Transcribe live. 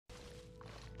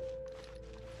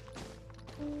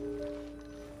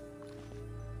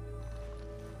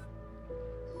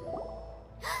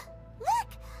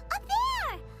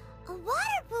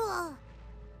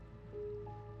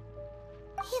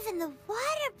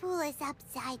pool is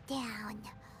upside down.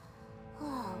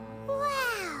 Oh,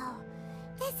 wow!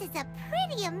 This is a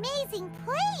pretty amazing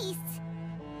place!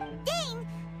 Dane,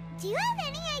 do you have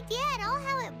any idea at all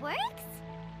how it works?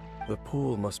 The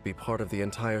pool must be part of the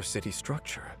entire city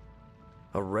structure.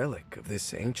 A relic of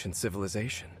this ancient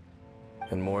civilization.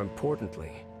 And more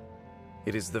importantly,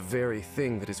 it is the very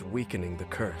thing that is weakening the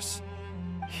curse.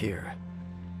 Here,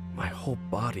 my whole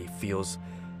body feels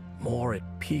more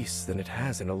at peace than it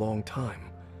has in a long time.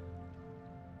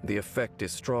 The effect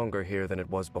is stronger here than it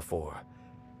was before.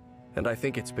 And I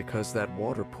think it's because that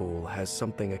water pool has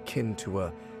something akin to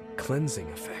a cleansing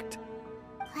effect.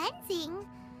 Cleansing?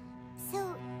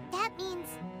 So that means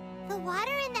the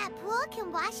water in that pool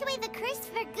can wash away the curse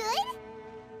for good?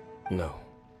 No,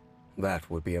 that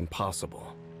would be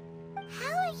impossible.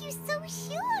 How are you so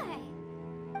sure?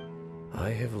 I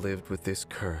have lived with this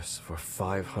curse for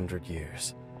 500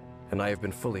 years, and I have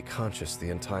been fully conscious the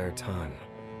entire time.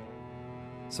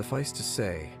 Suffice to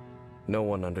say, no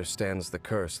one understands the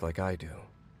curse like I do.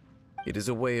 It is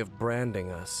a way of branding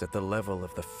us at the level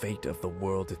of the fate of the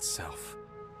world itself.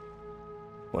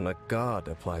 When a god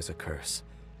applies a curse,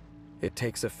 it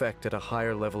takes effect at a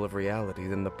higher level of reality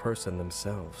than the person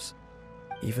themselves.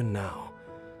 Even now,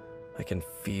 I can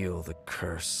feel the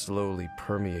curse slowly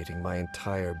permeating my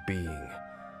entire being,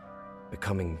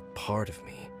 becoming part of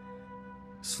me,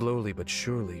 slowly but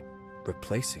surely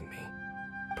replacing me.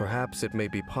 Perhaps it may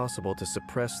be possible to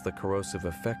suppress the corrosive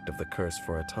effect of the curse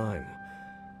for a time,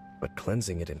 but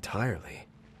cleansing it entirely,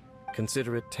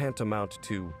 consider it tantamount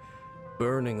to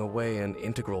burning away an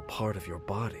integral part of your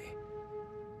body.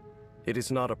 It is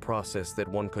not a process that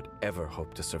one could ever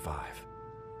hope to survive.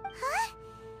 Huh?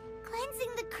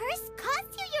 Cleansing the curse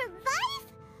cost you your life?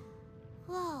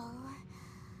 Whoa.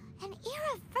 An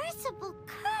irreversible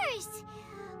curse.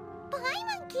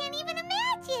 Paimon can't even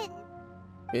imagine.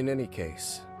 In any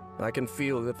case, I can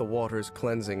feel that the water's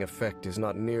cleansing effect is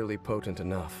not nearly potent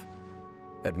enough.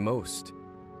 At most,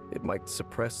 it might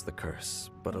suppress the curse,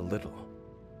 but a little.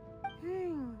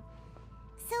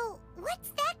 So, what's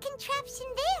that contraption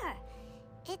there?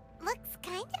 It looks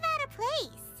kind of out of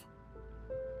place.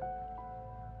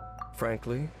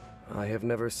 Frankly, I have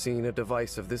never seen a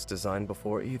device of this design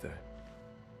before either.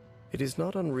 It is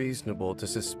not unreasonable to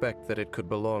suspect that it could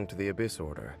belong to the Abyss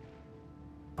Order.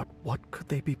 But what could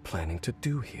they be planning to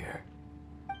do here?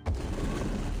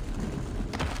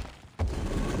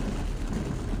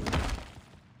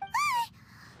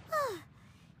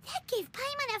 That gave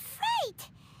Paimon a fright!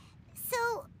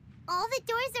 So, all the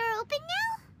doors are open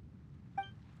now?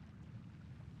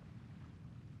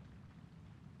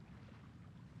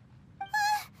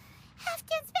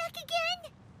 Halfdan's back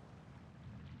again!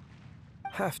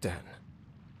 Halfdan,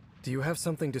 do you have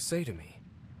something to say to me?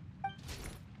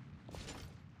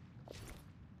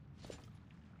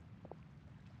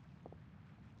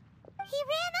 He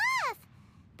ran off!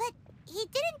 But he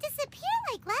didn't disappear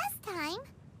like last time.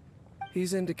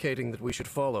 He's indicating that we should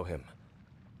follow him.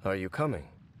 Are you coming?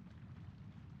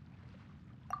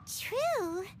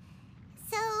 True.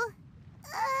 So,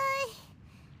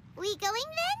 we going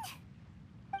then?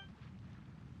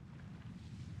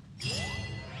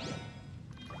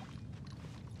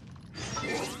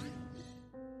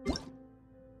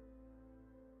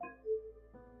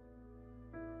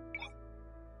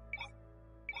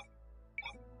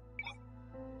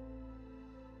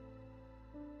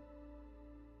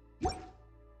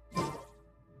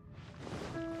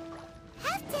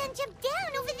 Halfdan jumped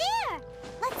down over there!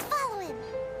 Let's follow him!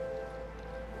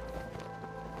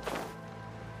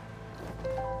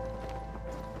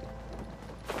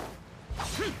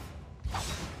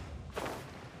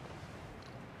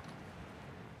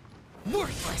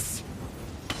 Worthless!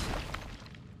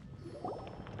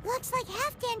 Looks like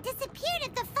Halfdan disappeared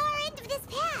at the far end of this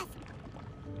path!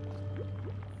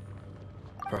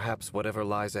 Perhaps whatever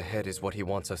lies ahead is what he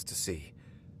wants us to see.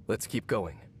 Let's keep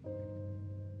going.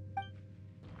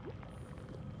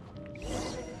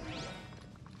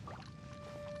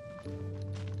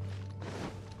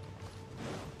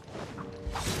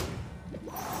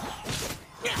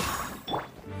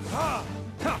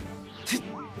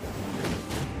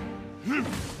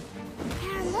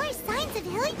 There are more signs of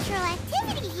Hilichurl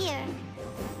activity here!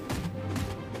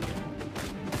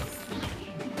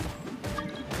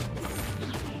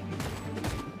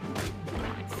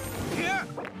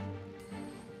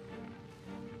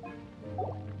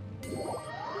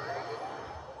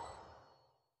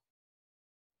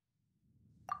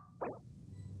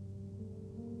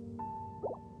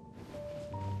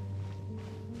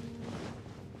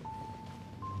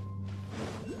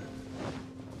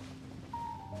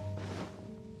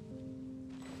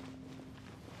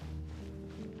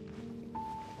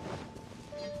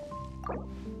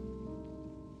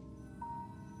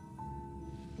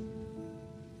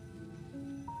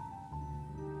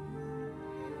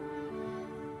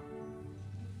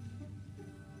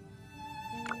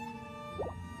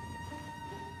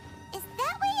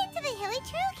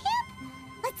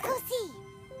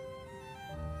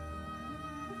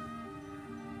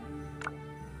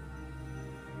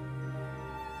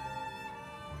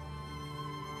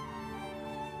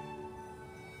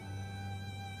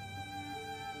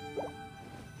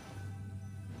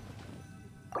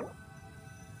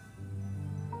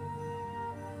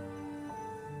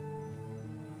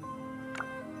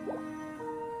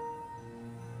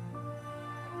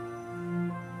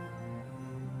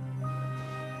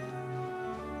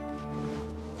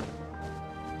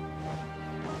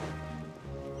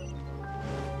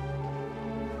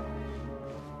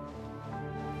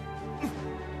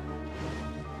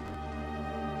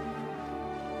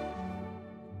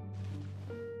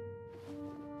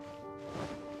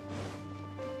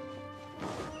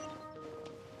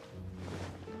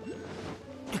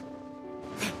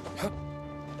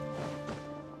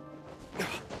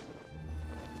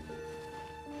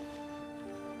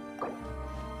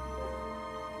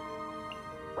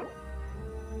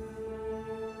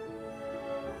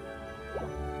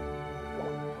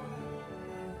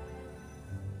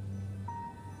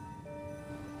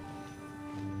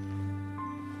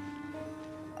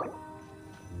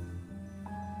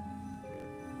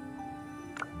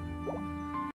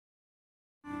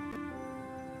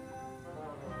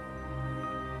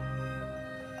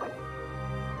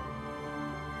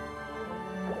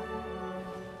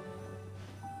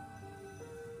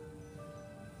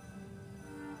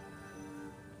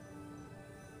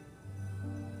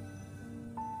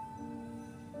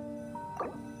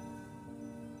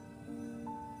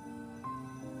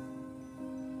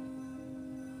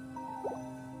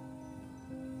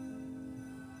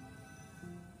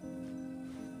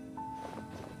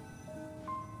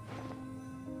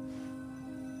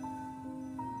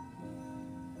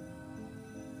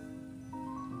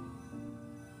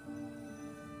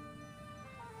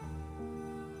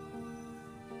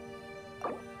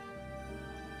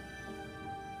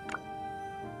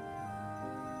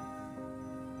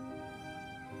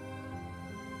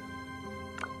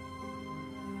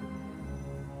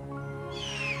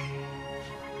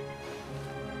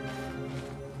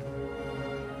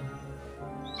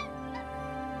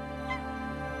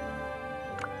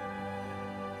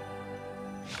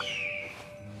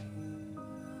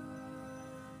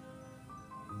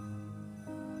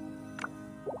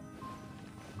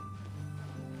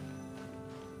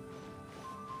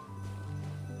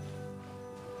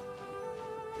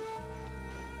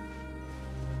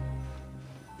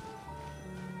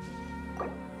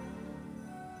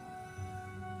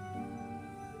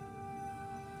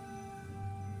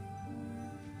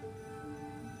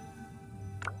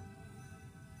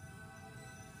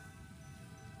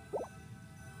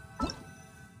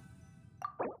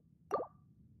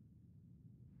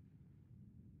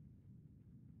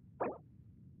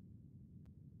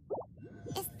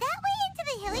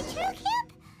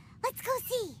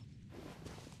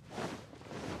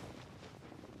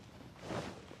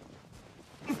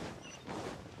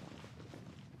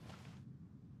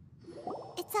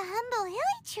 it's a humble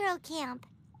hilichurl camp.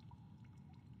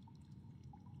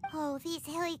 Oh, these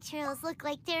hilichurls look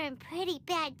like they're in pretty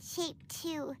bad shape,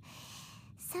 too.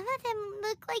 Some of them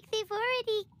look like they've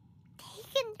already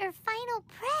taken their final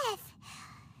breath.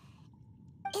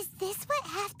 Is this what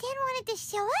Halfdan wanted to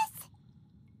show us?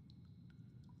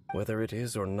 Whether it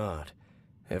is or not,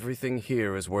 everything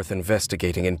here is worth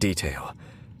investigating in detail.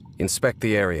 Inspect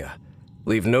the area.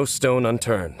 Leave no stone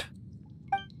unturned.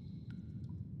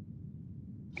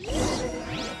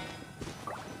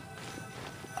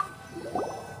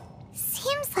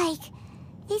 Seems like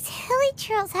these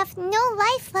hilichurls have no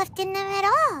life left in them at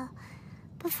all.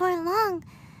 Before long,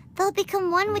 they'll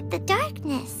become one with the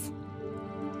darkness.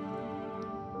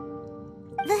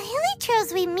 The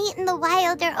hilichurls we meet in the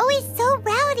wild are always so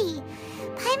rowdy.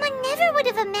 Paimon never would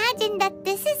have imagined that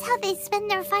this is how they spend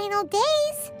their final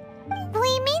days.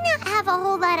 We may not have a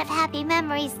whole lot of happy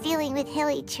memories dealing with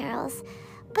hilichurls,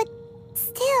 but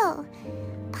still,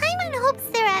 Paimon hopes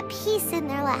they're at peace in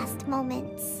their last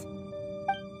moments.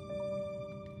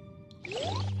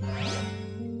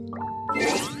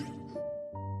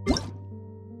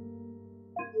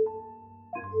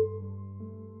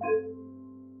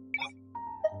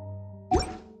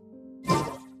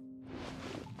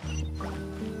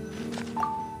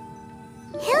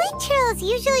 Hilichurls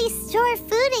usually store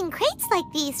food in crates like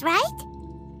these, right?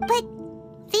 But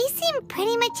these seem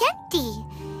pretty much empty.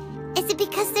 Is it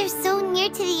because they're so near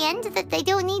to the end that they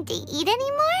don't need to eat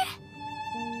anymore?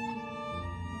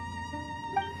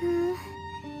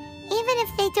 Even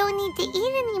if they don't need to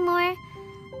eat anymore,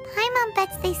 Paimon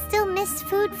bets they still miss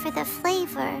food for the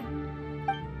flavor.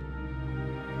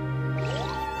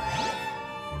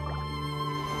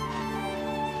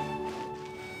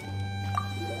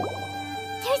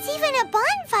 There's even a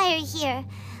bonfire here,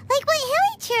 like what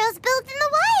hilichurls built in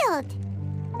the wild.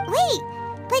 Wait,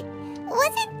 but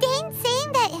wasn't Dane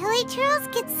saying that hilichurls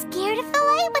get scared of the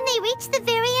light when they reach the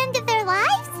very end of their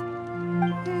lives?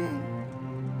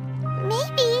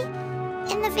 Maybe,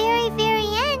 in the very, very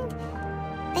end,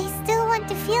 they still want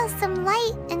to feel some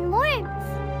light and warmth.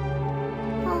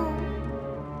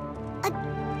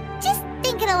 Just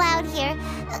thinking aloud here.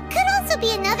 Could also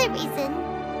be another reason.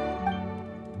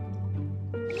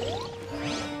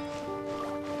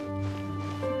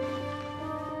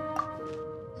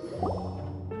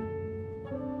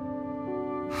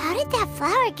 How did that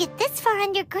flower get this far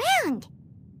underground?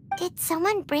 Did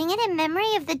someone bring it in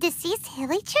memory of the deceased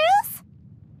hilichurls?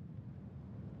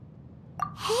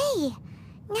 Hey,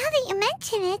 now that you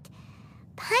mention it,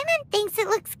 Paimon thinks it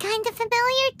looks kind of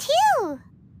familiar too.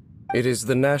 It is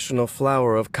the national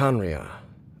flower of Kanria,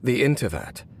 the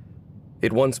Intivat.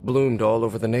 It once bloomed all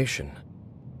over the nation.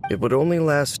 It would only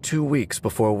last 2 weeks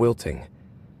before wilting.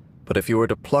 But if you were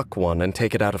to pluck one and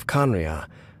take it out of Kanria,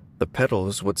 the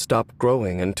petals would stop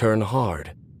growing and turn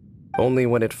hard. Only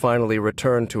when it finally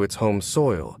returned to its home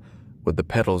soil would the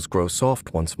petals grow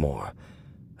soft once more,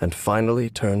 and finally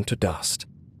turn to dust.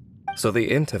 So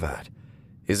the Intivat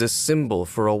is a symbol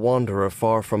for a wanderer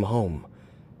far from home,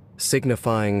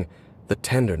 signifying the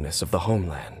tenderness of the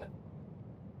homeland.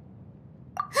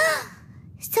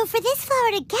 So for this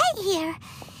flower to get here,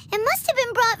 it must have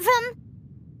been brought from...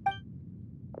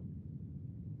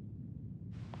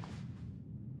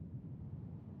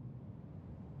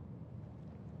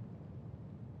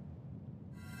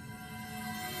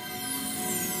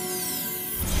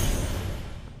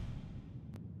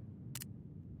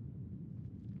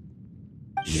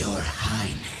 Your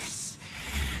Highness,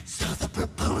 so the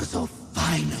proposal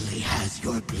finally has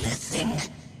your blessing?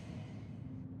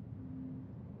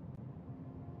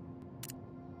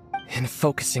 In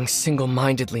focusing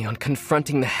single-mindedly on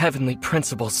confronting the heavenly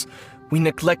principles, we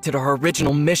neglected our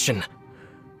original mission,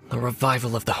 the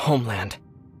revival of the homeland.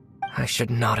 I should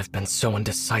not have been so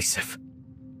indecisive.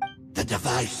 The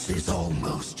device is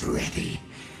almost ready.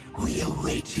 We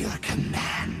await your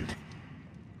command.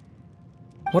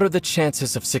 What are the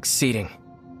chances of succeeding?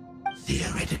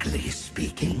 Theoretically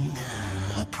speaking,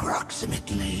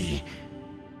 approximately.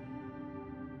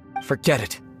 Forget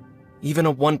it. Even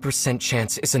a 1%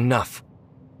 chance is enough.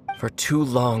 For too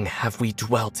long have we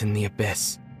dwelt in the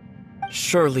abyss.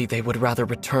 Surely they would rather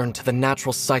return to the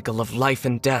natural cycle of life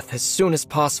and death as soon as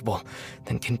possible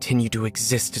than continue to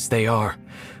exist as they are,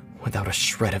 without a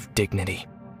shred of dignity.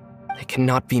 They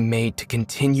cannot be made to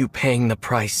continue paying the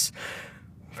price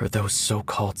for those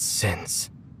so-called sins.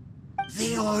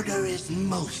 The Order is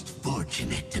most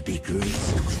fortunate to be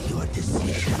graced with your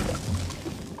decision.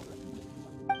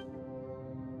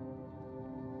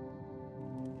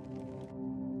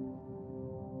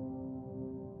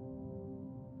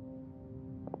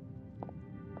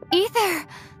 Ether!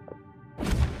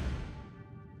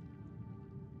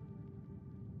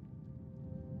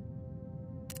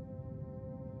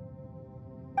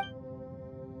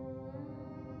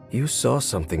 You saw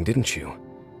something, didn't you?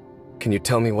 Can you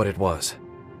tell me what it was?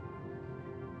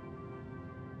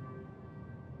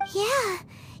 Yeah,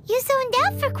 you zoned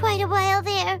out for quite a while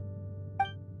there.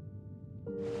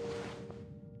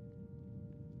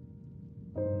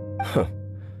 Huh.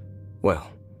 Well,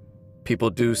 people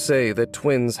do say that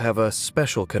twins have a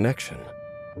special connection.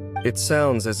 It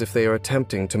sounds as if they are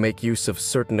attempting to make use of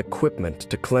certain equipment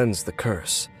to cleanse the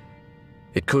curse.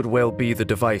 It could well be the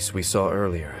device we saw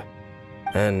earlier.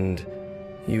 And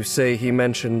you say he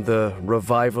mentioned the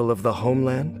revival of the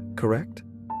homeland, correct?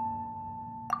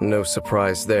 No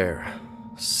surprise there.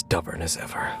 Stubborn as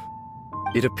ever.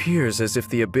 It appears as if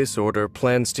the Abyss Order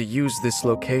plans to use this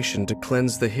location to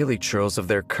cleanse the Hilichurls of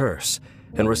their curse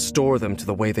and restore them to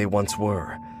the way they once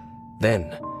were.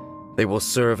 Then, they will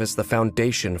serve as the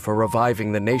foundation for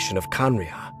reviving the nation of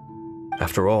Khaenri'ah.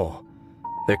 After all,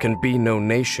 there can be no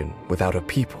nation without a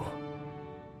people.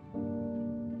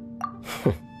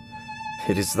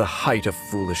 It is the height of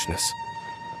foolishness.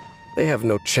 They have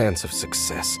no chance of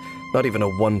success, not even a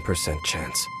 1%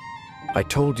 chance. I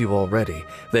told you already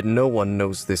that no one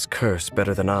knows this curse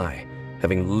better than I,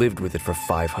 having lived with it for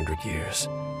 500 years.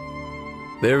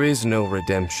 There is no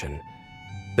redemption.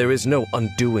 There is no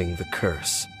undoing the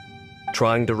curse.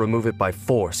 Trying to remove it by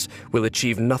force will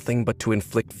achieve nothing but to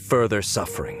inflict further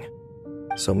suffering.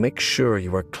 So make sure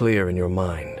you are clear in your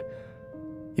mind.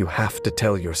 You have to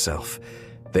tell yourself,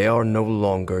 they are no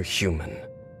longer human.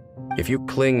 If you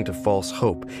cling to false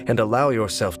hope and allow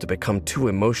yourself to become too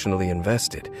emotionally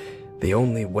invested, the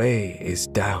only way is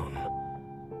down.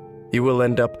 You will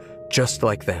end up just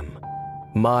like them,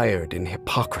 mired in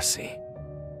hypocrisy.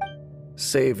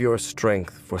 Save your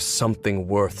strength for something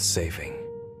worth saving.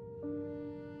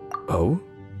 Oh?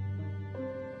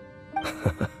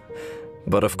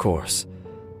 But of course,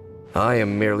 I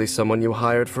am merely someone you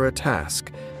hired for a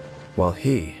task, while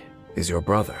he is your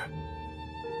brother.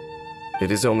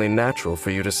 It is only natural for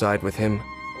you to side with him.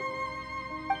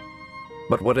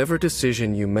 But whatever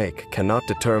decision you make cannot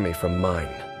deter me from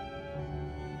mine.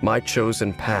 My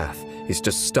chosen path is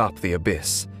to stop the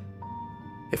Abyss.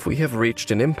 If we have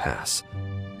reached an impasse,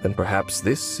 then perhaps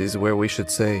this is where we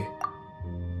should say...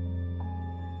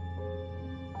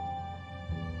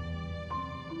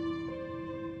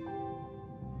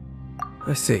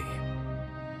 I see.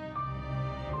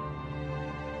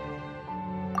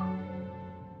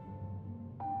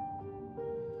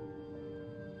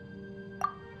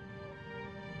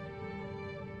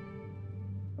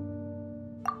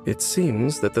 It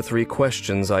seems that the 3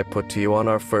 questions I put to you on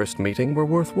our first meeting were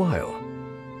worthwhile.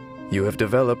 You have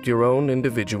developed your own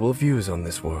individual views on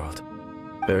this world.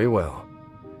 Very well.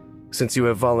 Since you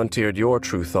have volunteered your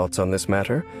true thoughts on this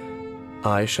matter,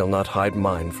 I shall not hide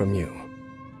mine from you.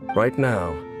 Right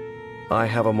now, I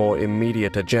have a more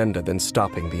immediate agenda than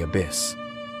stopping the Abyss.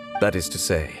 That is to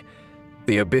say,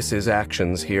 the Abyss's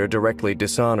actions here directly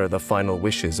dishonor the final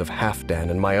wishes of Halfdan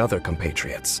and my other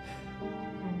compatriots.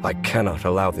 I cannot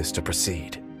allow this to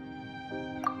proceed.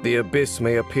 The Abyss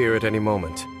may appear at any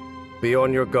moment. Be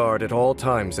on your guard at all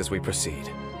times as we proceed.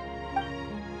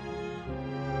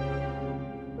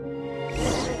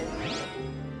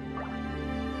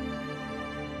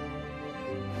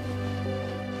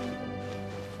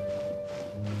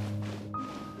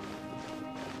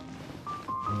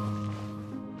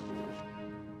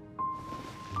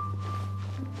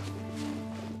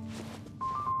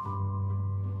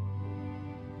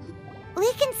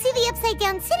 We can see the Upside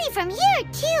Down City from here,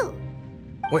 too.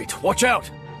 Wait, watch out!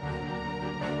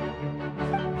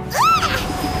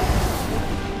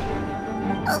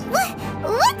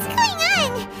 What's going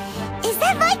on? Is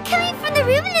that light coming from the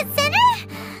room in the center?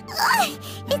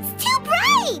 It's too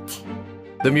bright!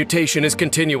 The mutation is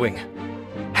continuing.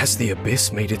 Has the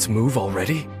Abyss made its move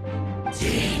already?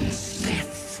 Dean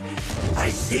Smith, I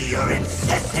see your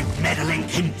incessant meddling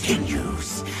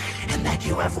continues, and that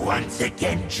you have once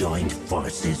again joined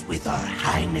forces with our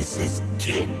Highness's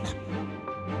kin.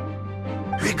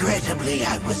 Regrettably,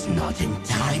 I was not in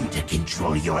time to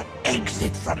control your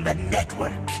exit from the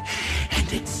network,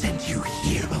 and it sent you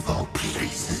here of all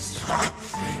places.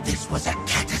 This was a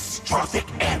catastrophic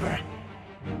error.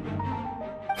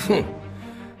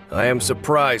 I am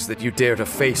surprised that you dare to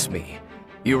face me.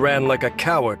 You ran like a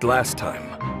coward last time.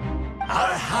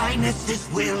 Our Highness's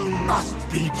will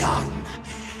must be done.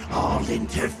 All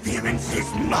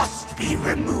interferences must be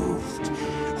removed,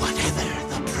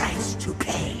 whatever the price to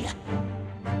pay.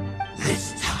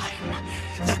 This time,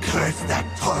 the curse that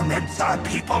torments our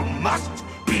people must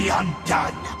be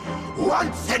undone,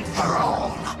 once and for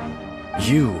all.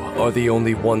 You are the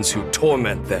only ones who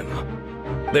torment them.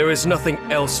 There is nothing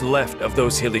else left of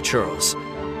those Hilichurls.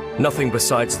 Nothing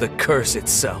besides the curse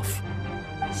itself.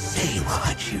 Say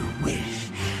what you wish.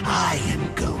 I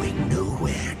am going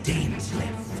nowhere,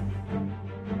 Dainsleif.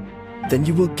 Then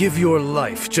you will give your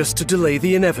life just to delay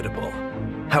the inevitable.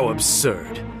 How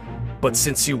absurd. But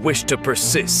since you wish to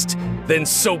persist, then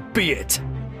so be it.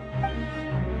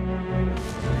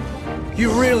 You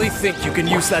really think you can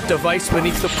use that device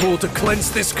beneath the pool to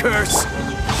cleanse this curse? Do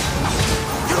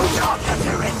not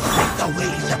underestimate the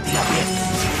ways of the abyss.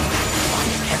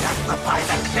 One cannot supply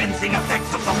the cleansing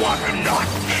effects of the water not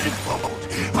tenfold,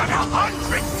 but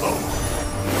 100-fold.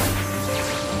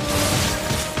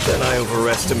 Then I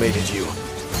overestimated you.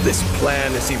 This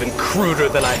plan is even cruder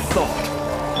than I thought.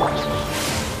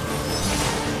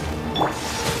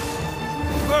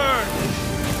 Burn!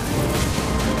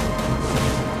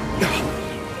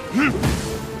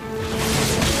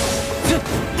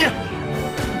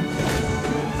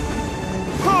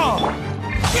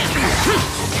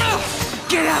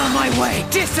 Get out of my way!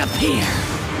 Disappear!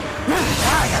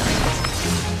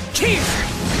 Here!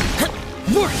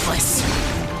 Worthless!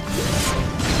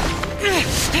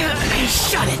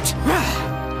 Shut it!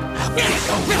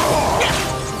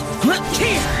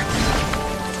 Here!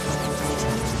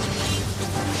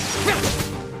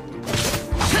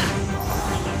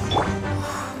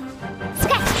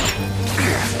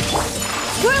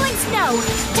 Whirling snow!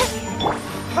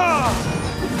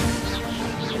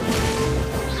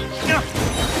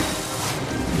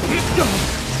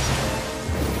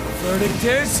 Verdict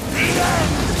is... The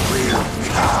end will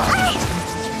come!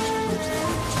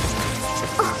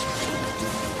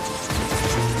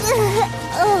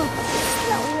 Oh,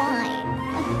 the wine.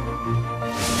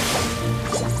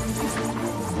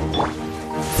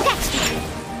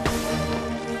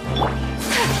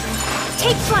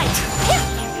 Take flight!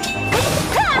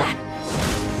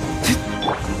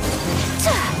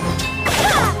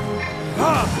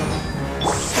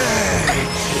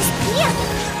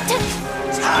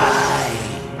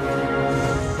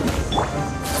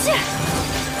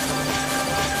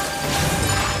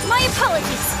 My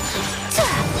apologies.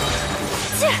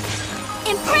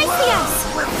 Embrace the ice.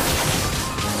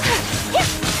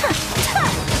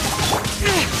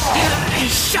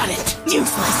 Shut it!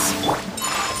 Useless!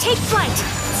 Take flight.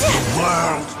 The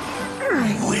world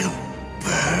will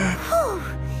burn. Whew.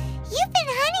 You've been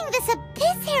hunting this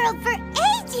Abyss Herald for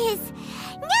ages.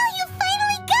 Now you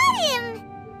finally got him.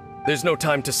 There's no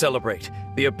time to celebrate.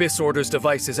 The Abyss Order's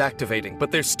device is activating,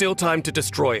 but there's still time to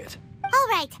destroy it. All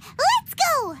right, let's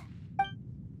go.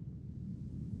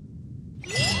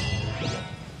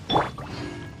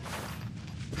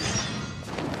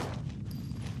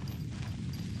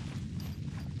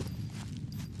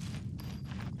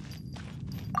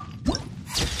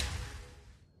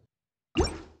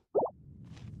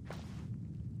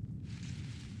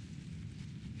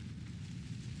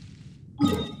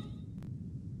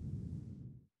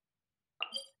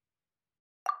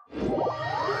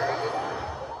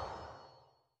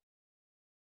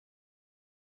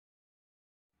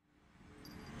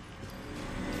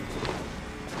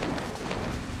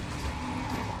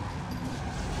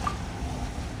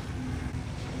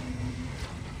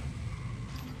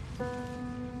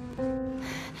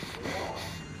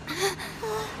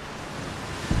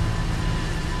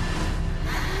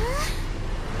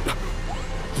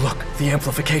 Look, the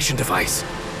amplification device.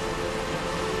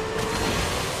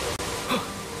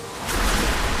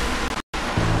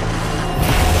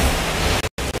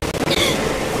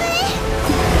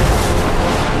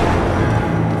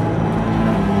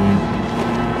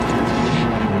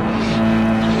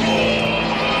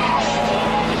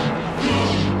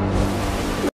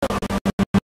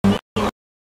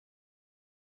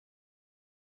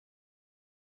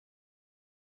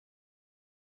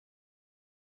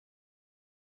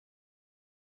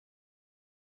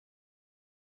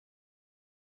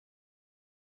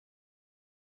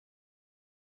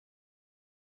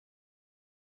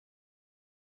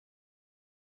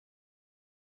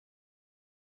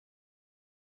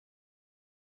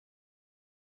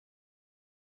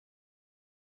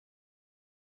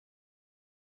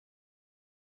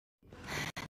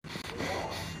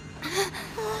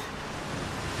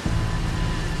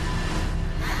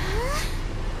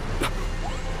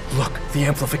 Look, the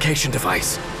amplification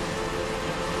device.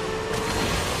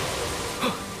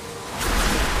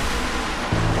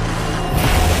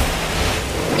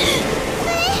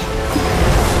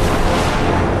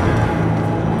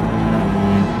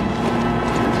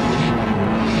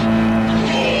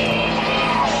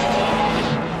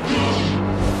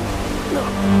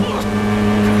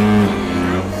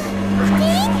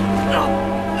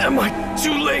 Am I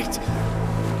too late?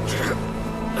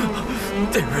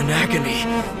 They're in agony.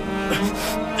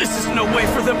 This is no way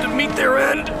for them to meet their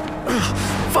end.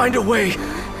 Find a way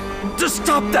to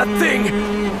stop that thing!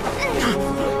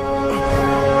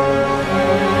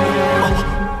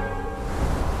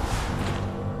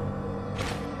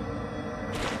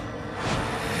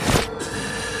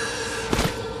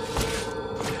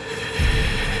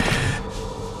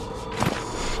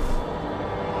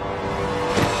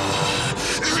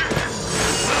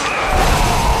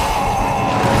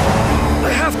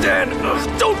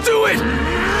 Don't do it!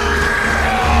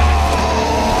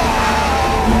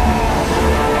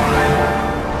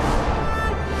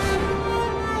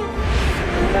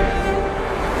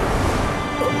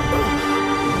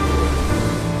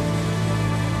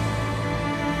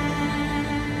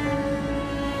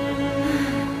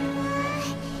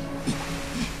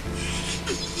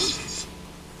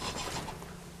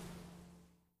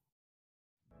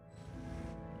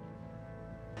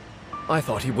 I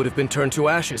thought he would have been turned to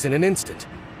ashes in an instant.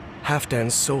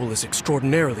 Halfdan's soul is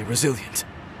extraordinarily resilient.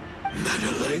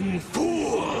 Meddling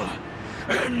fool!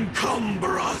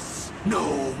 Encumber us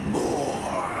no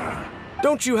more!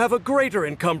 Don't you have a greater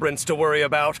encumbrance to worry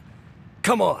about?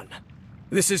 Come on.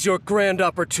 This is your grand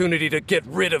opportunity to get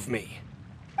rid of me.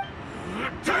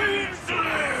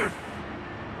 Tainsley!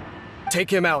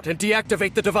 Take him out and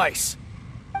deactivate the device.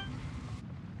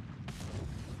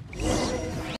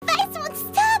 Device won't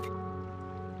stop!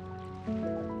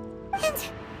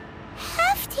 And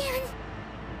Halfdan...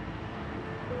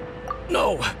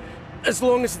 No! As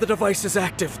long as the device is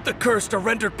active, the cursed are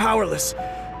rendered powerless.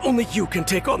 Only you can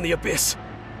take on the Abyss.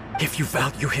 If you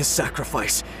value his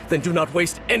sacrifice, then do not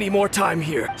waste any more time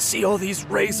here. See all these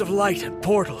rays of light and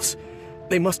portals?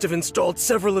 They must have installed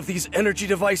several of these energy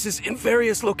devices in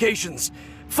various locations.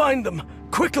 Find them,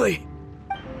 quickly!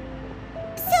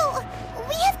 So,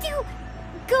 we have to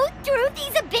go through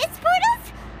these Abyss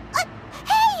portals?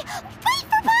 Hey! Wait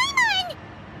for Paimon!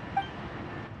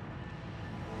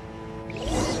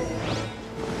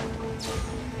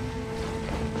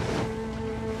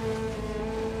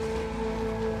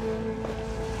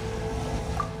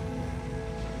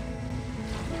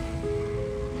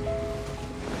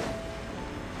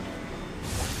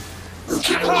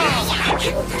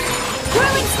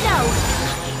 Whirling snow!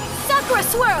 Sakura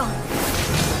swirl!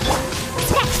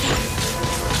 Snatch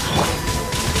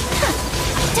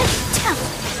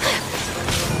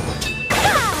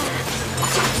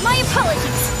my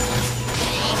apologies!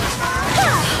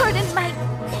 Pardon my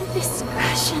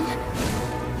indiscretion.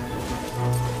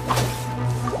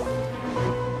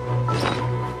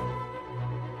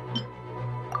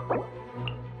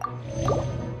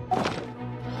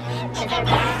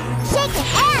 Shake it,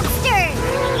 Hamster!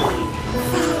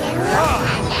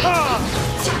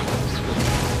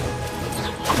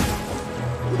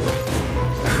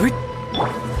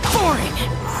 Foreign!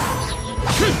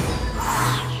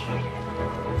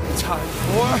 Time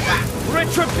for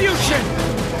retribution!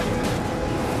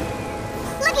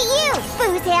 Look at you,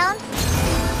 Foozhound!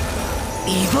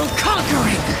 Evil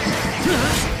conquering!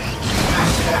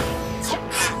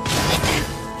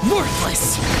 Worthless!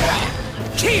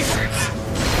 Here!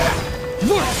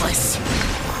 Worthless!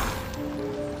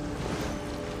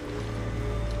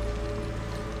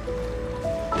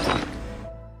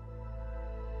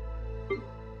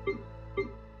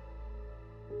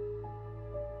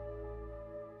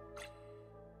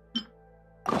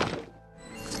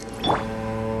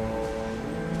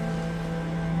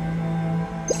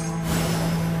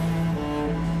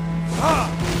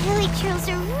 Villagers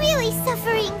are really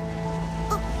suffering.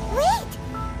 Oh, wait!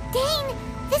 Dane,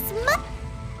 this must...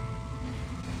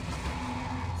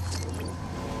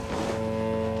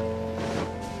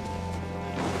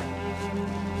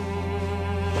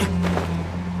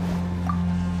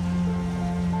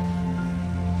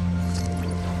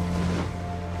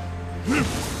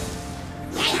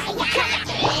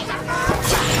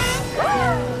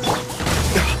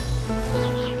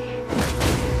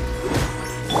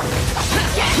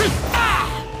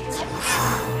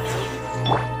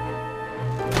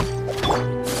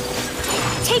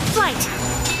 Take flight!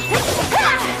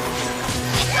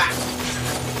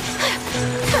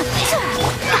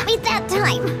 Got me that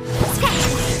time!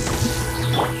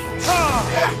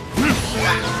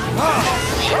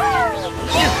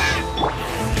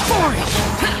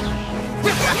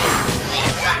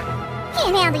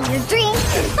 Can't handle your drink!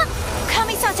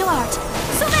 Kamisato art!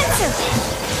 Sumetsu!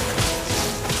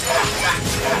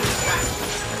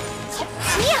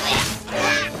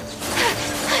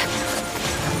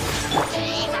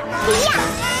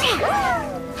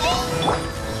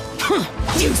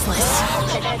 Useless!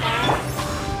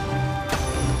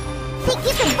 Think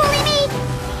you can bully me?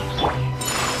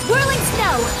 Whirling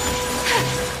snow!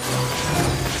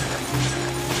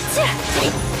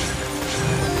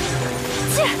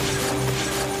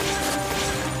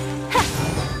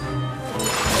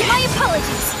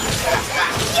 apologies!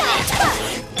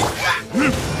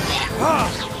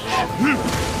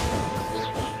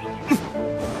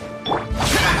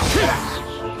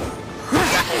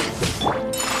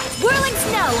 Whirling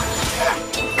snow!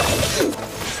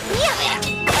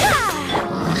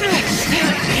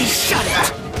 Shut it!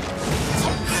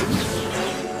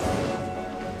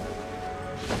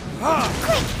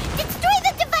 Quick! Destroy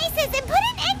the devices and put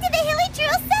an end to the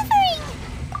Hilichurl's suffering!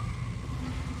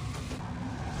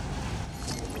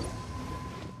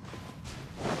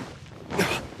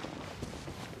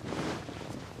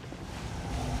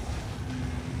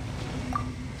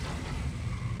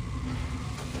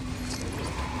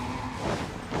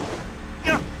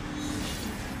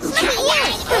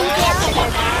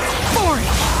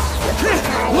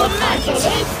 Lament!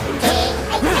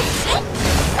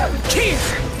 Here!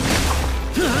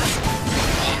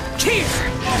 Here!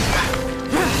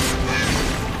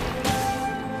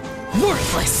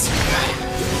 Worthless!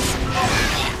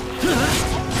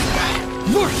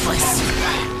 Worthless!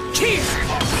 Here!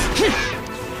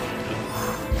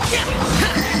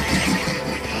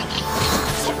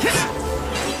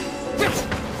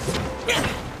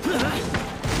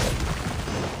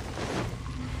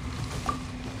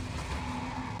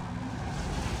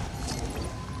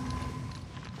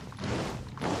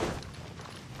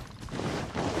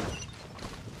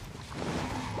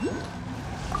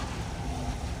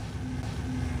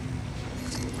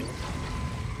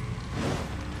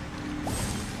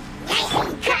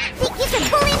 Think you can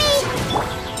bully me?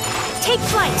 Take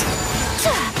flight!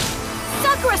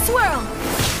 Sakura swirl!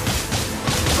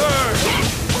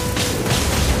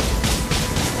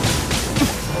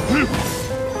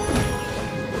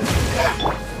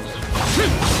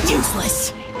 Useless!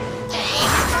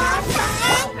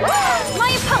 My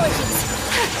apologies!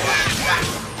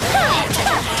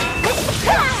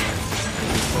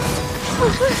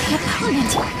 The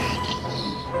opponent!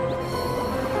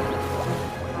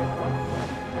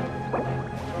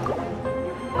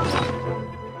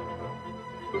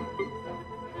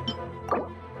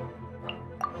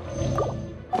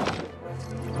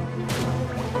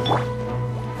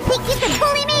 Think you can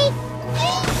bully me?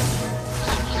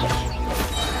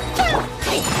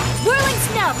 Whirling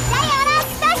snow! Sayonara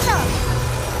special!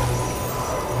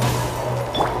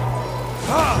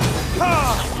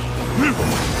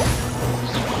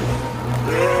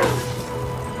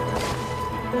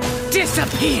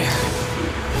 Disappear!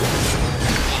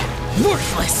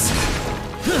 Worthless!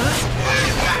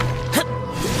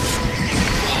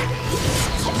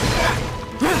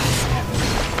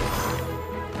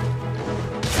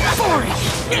 Foreign!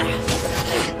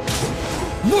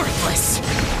 Worthless!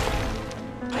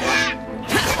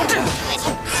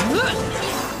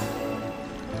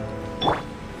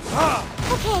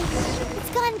 Okay,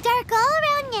 it's gone dark all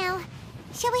around now.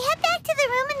 Shall we head back to the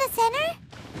room in the center?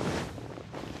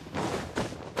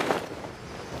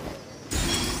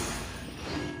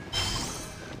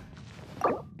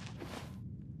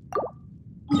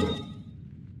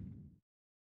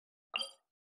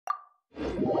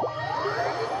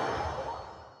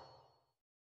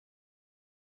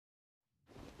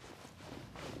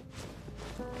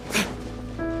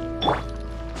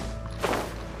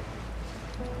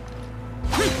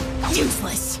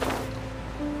 Useless!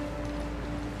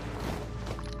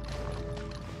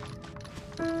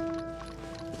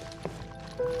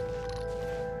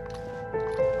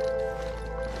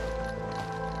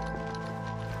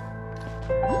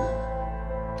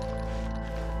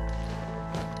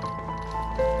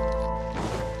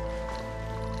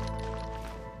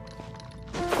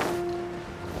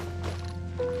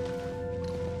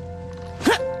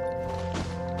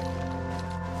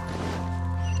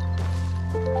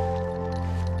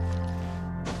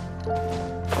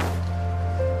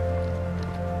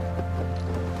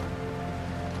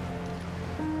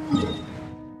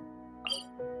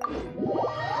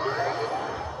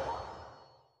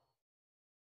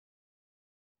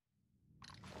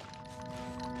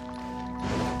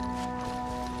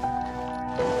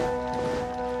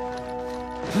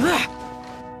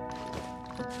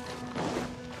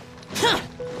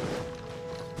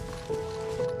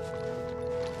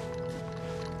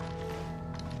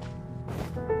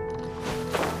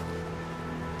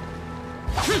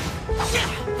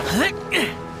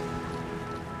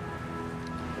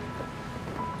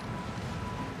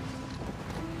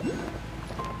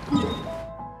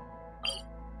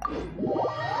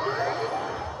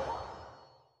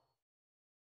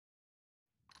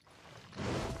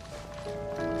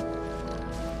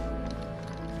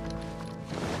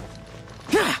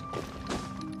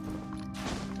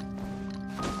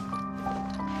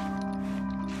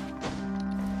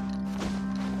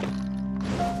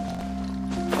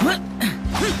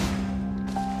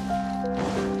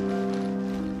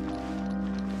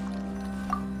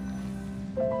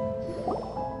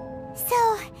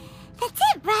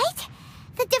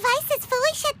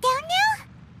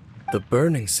 The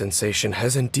burning sensation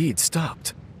has indeed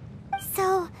stopped.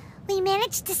 So, we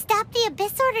managed to stop the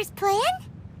Abyss Order's plan?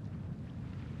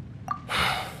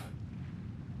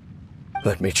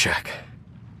 Let me check.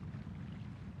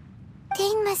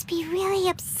 Dane must be really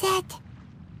upset.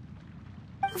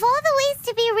 Of all the ways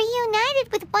to be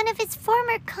reunited with one of his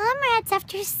former comrades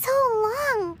after so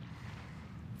long,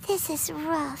 this is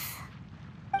rough.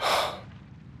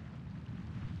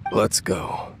 Let's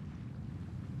go.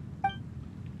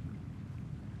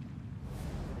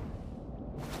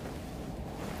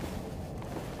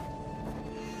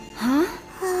 Huh?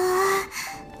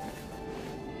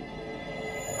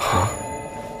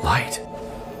 Light.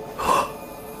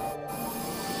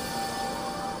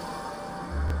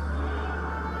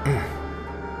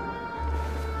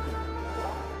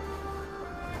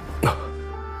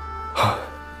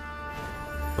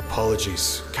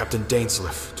 Apologies, Captain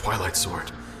Dainsleif, Twilight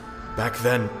Sword. Back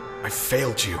then, I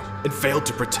failed you, and failed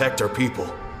to protect our people.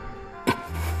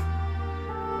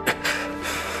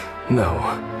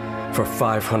 No. For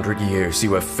 500 years,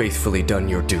 you have faithfully done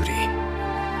your duty.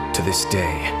 To this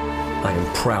day, I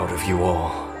am proud of you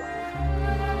all.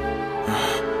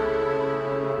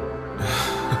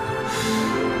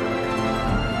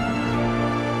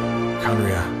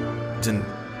 Conria didn't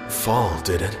fall,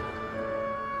 did it?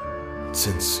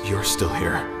 Since you're still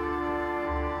here.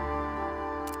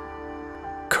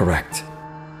 Correct.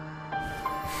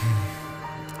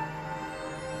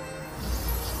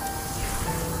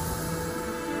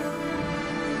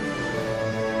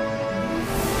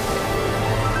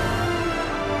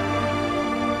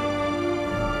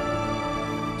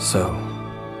 So,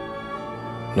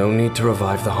 no need to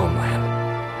revive the homeland.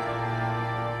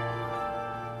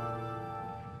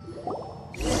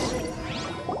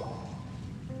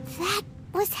 That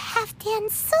was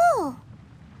Halfdan's soul.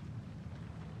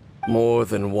 More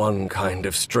than one kind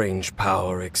of strange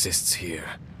power exists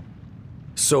here.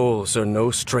 Souls are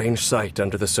no strange sight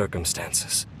under the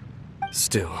circumstances.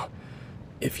 Still,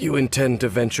 if you intend to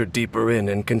venture deeper in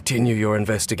and continue your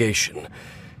investigation,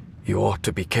 you ought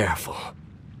to be careful.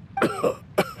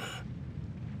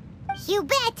 You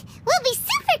bet! We'll be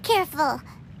super careful!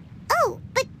 Oh,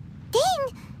 but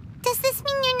Dane, does this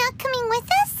mean you're not coming with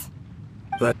us?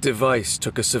 That device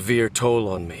took a severe toll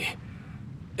on me.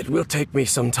 It will take me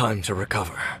some time to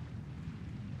recover.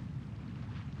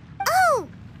 Oh,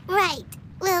 right.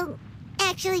 Well,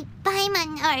 actually,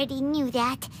 Paimon already knew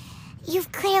that.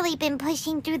 You've clearly been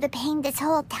pushing through the pain this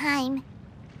whole time.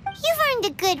 You've earned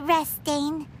a good rest,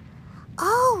 Dane.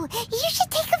 Oh, you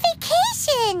should take a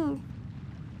vacation!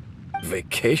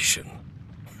 Vacation?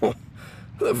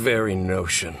 The very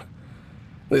notion.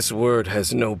 This word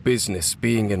has no business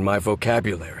being in my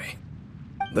vocabulary.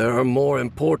 There are more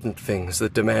important things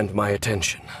that demand my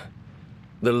attention.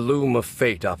 The Loom of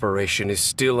Fate operation is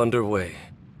still underway,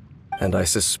 and I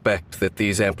suspect that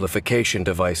these amplification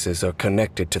devices are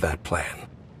connected to that plan.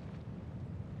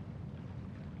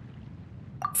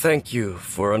 Thank you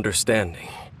for understanding.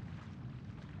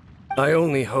 I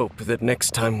only hope that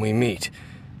next time we meet,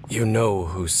 you know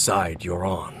whose side you're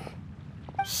on.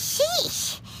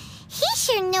 Sheesh! He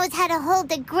sure knows how to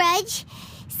hold a grudge,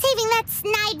 saving that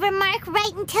snide remark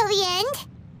right until the end.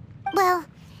 Well,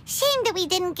 shame that we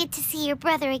didn't get to see your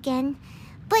brother again,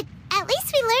 but at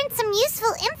least we learned some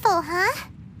useful info, huh?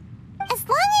 As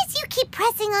long as you keep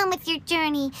pressing on with your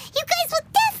journey, you guys will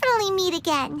definitely meet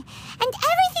again, and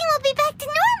everything will be back to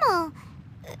normal.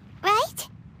 Right?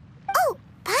 Oh,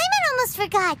 Paimon almost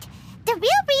forgot. The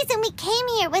real reason we came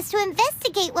here was to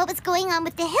investigate what was going on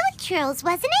with the Hilichurls,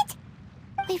 wasn't it?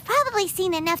 We've probably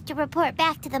seen enough to report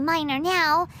back to the miner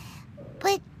now,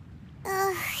 but,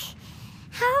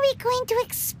 how are we going to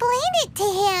explain it to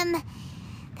him?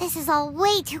 This is all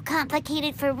way too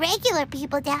complicated for regular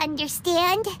people to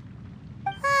understand.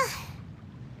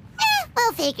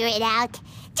 We'll figure it out.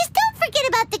 Just don't forget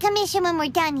about the commission when we're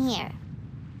done here.